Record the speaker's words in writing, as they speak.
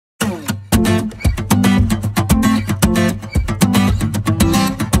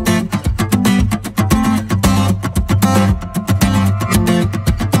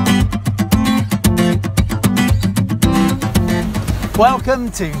Welcome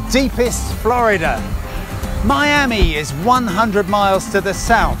to deepest Florida. Miami is 100 miles to the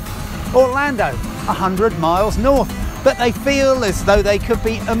south, Orlando 100 miles north, but they feel as though they could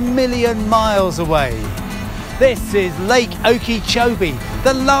be a million miles away. This is Lake Okeechobee,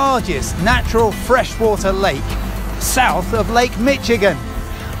 the largest natural freshwater lake south of Lake Michigan.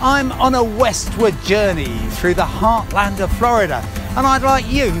 I'm on a westward journey through the heartland of Florida, and I'd like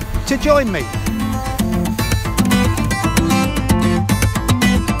you to join me.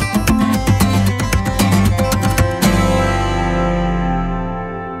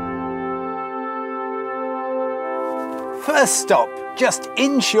 First stop, just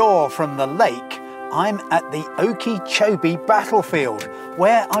inshore from the lake, I'm at the Okeechobee battlefield,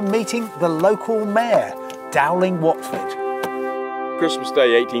 where I'm meeting the local mayor, Dowling Watford. Christmas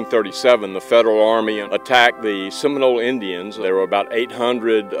Day 1837, the Federal Army attacked the Seminole Indians. There were about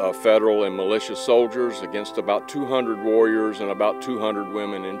 800 federal and militia soldiers against about 200 warriors and about 200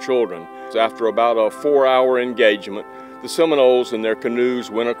 women and children. After about a 4-hour engagement, the Seminoles and their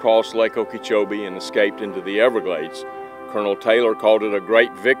canoes went across Lake Okeechobee and escaped into the Everglades. Colonel Taylor called it a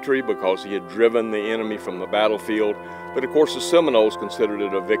great victory because he had driven the enemy from the battlefield, but of course the Seminoles considered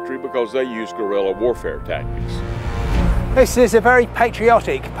it a victory because they used guerrilla warfare tactics. This is a very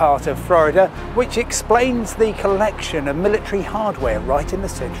patriotic part of Florida, which explains the collection of military hardware right in the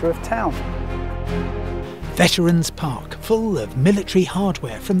centre of town. Veterans Park, full of military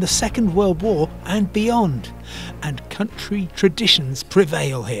hardware from the Second World War and beyond, and country traditions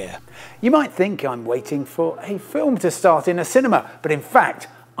prevail here. You might think I'm waiting for a film to start in a cinema, but in fact,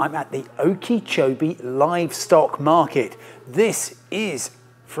 I'm at the Okeechobee Livestock Market. This is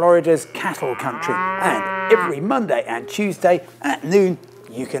Florida's cattle country, and every Monday and Tuesday at noon,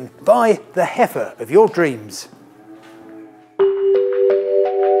 you can buy the heifer of your dreams.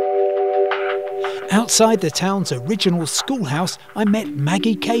 Outside the town's original schoolhouse, I met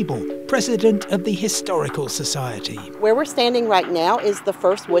Maggie Cable, president of the Historical Society. Where we're standing right now is the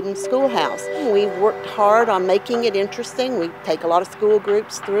first wooden schoolhouse. We've worked hard on making it interesting. We take a lot of school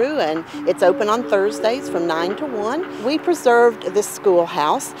groups through, and it's open on Thursdays from 9 to 1. We preserved this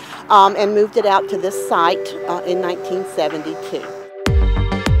schoolhouse and moved it out to this site in 1972.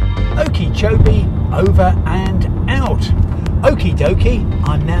 Okeechobee over and out. Okie dokie,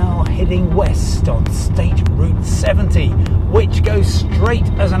 I'm now heading west on State Route 70, which goes straight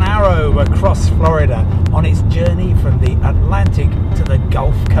as an arrow across Florida on its journey from the Atlantic to the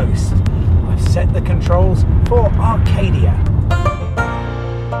Gulf Coast. I've set the controls for Arcadia.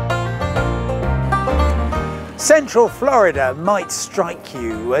 Central Florida might strike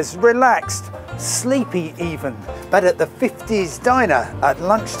you as relaxed, sleepy even, but at the 50s diner at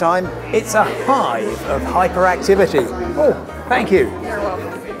lunchtime, it's a hive of hyperactivity. Oh, thank you. You're welcome.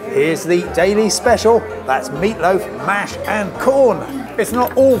 Here's the daily special. That's meatloaf, mash and corn. It's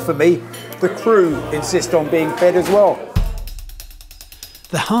not all for me. The crew insist on being fed as well.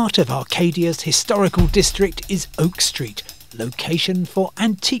 The heart of Arcadia's historical district is Oak Street, location for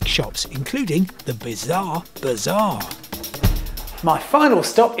antique shops, including the Bizarre Bazaar. My final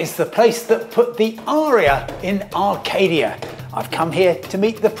stop is the place that put the aria in Arcadia. I've come here to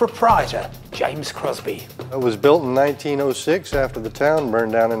meet the proprietor, James Crosby. It was built in 1906 after the town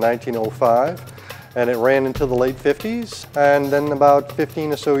burned down in 1905, and it ran into the late 50s. And then about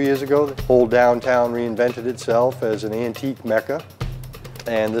 15 or so years ago, the whole downtown reinvented itself as an antique mecca.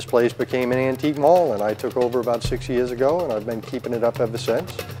 And this place became an antique mall, and I took over about 6 years ago, and I've been keeping it up ever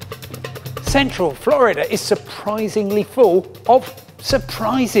since. Central Florida is surprisingly full of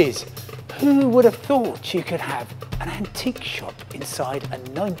surprises. Who would have thought you could have an antique shop inside a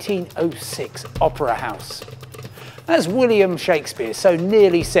 1906 opera house? As William Shakespeare so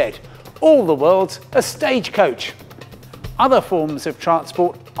nearly said, all the world's a stagecoach. Other forms of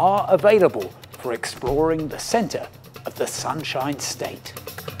transport are available for exploring the centre of the Sunshine State.